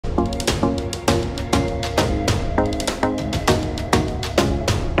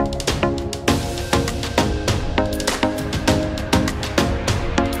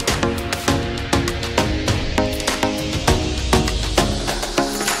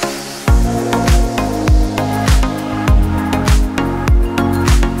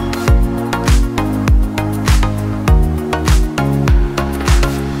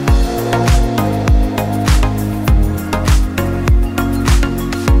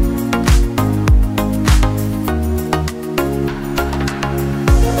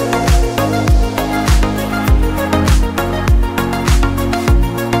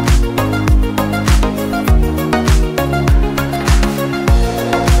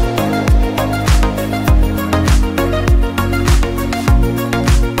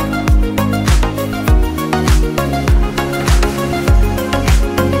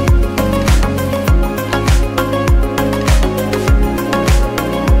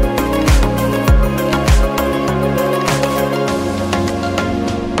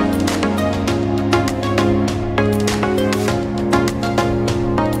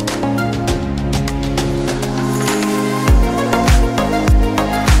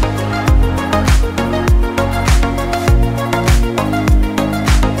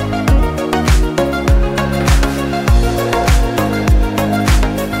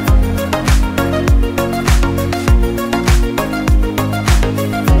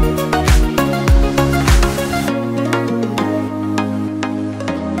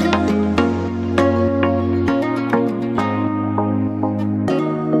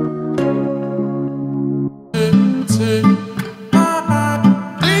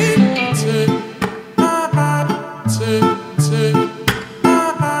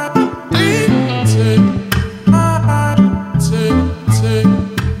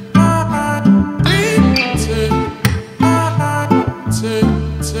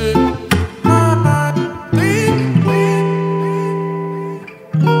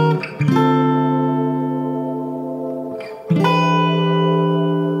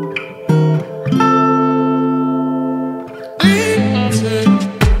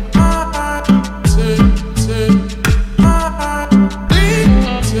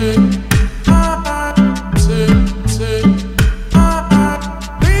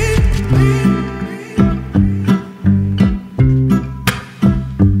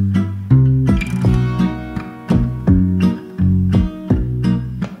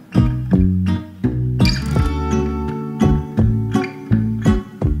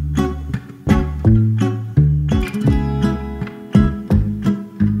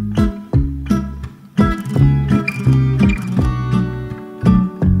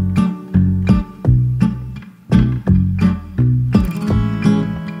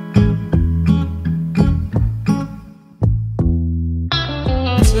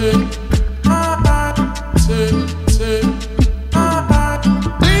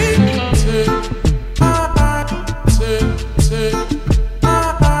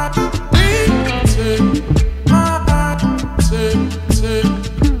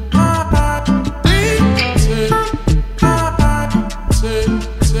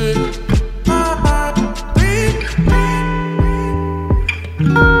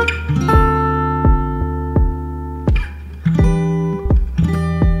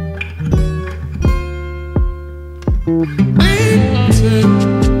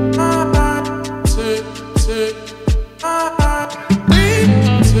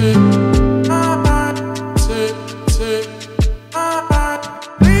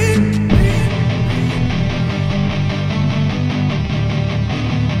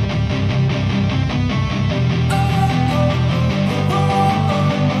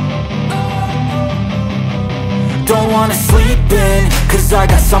Don't wanna sleep in, cause I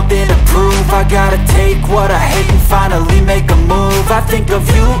got something to prove. I gotta take what I hate and finally make a move. I think of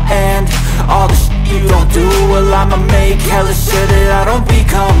you and all the shit you don't do. Well, I'ma make hella sure that I don't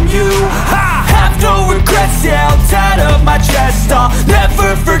become you. I have no regrets, yeah, I'll tie up my chest. I'll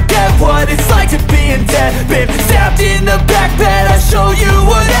never forget what it's like to be in debt. Been stabbed in the back bed, I'll show you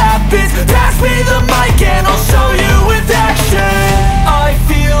what happens. Pass me the mic and I'll show you with action. I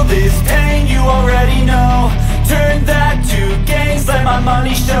feel this pain, you already know. Turn that to gains, let my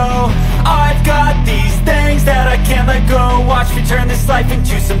money show. I've got these things that I can't let go. Watch me turn this life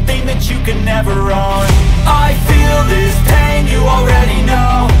into something that you can never own. I feel this pain, you already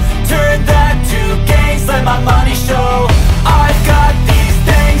know. Turn that to gains, let my money show. I've got these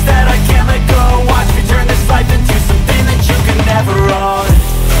things that I can't let go. Watch me turn this life into something that you can never own.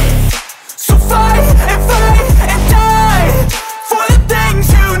 So fight and die for the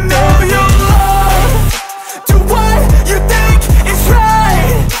things you know you love. Do what you think is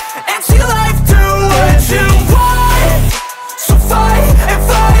right and see life do what you want. So fight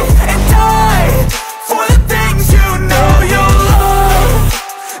and die for the things you know you love.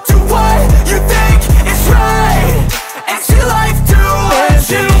 Do what you think is right and see life do what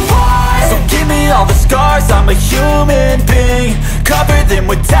you want. So give me all the scars, I'm a human being. Cover them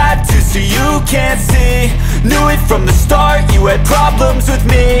with tattoos so you can't see. Knew it from the start, you had problems with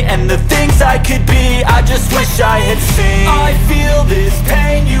me and the things I could be, I just wish I had seen. I feel this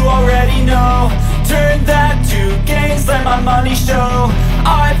pain, you already know. Turn that to gains, let my money show.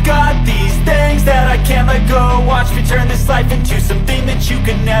 I've got these things that I can't let go. Watch me turn this life into something that you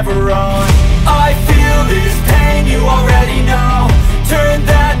can never own. I feel this pain, you already know. Turn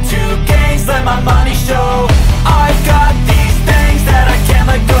that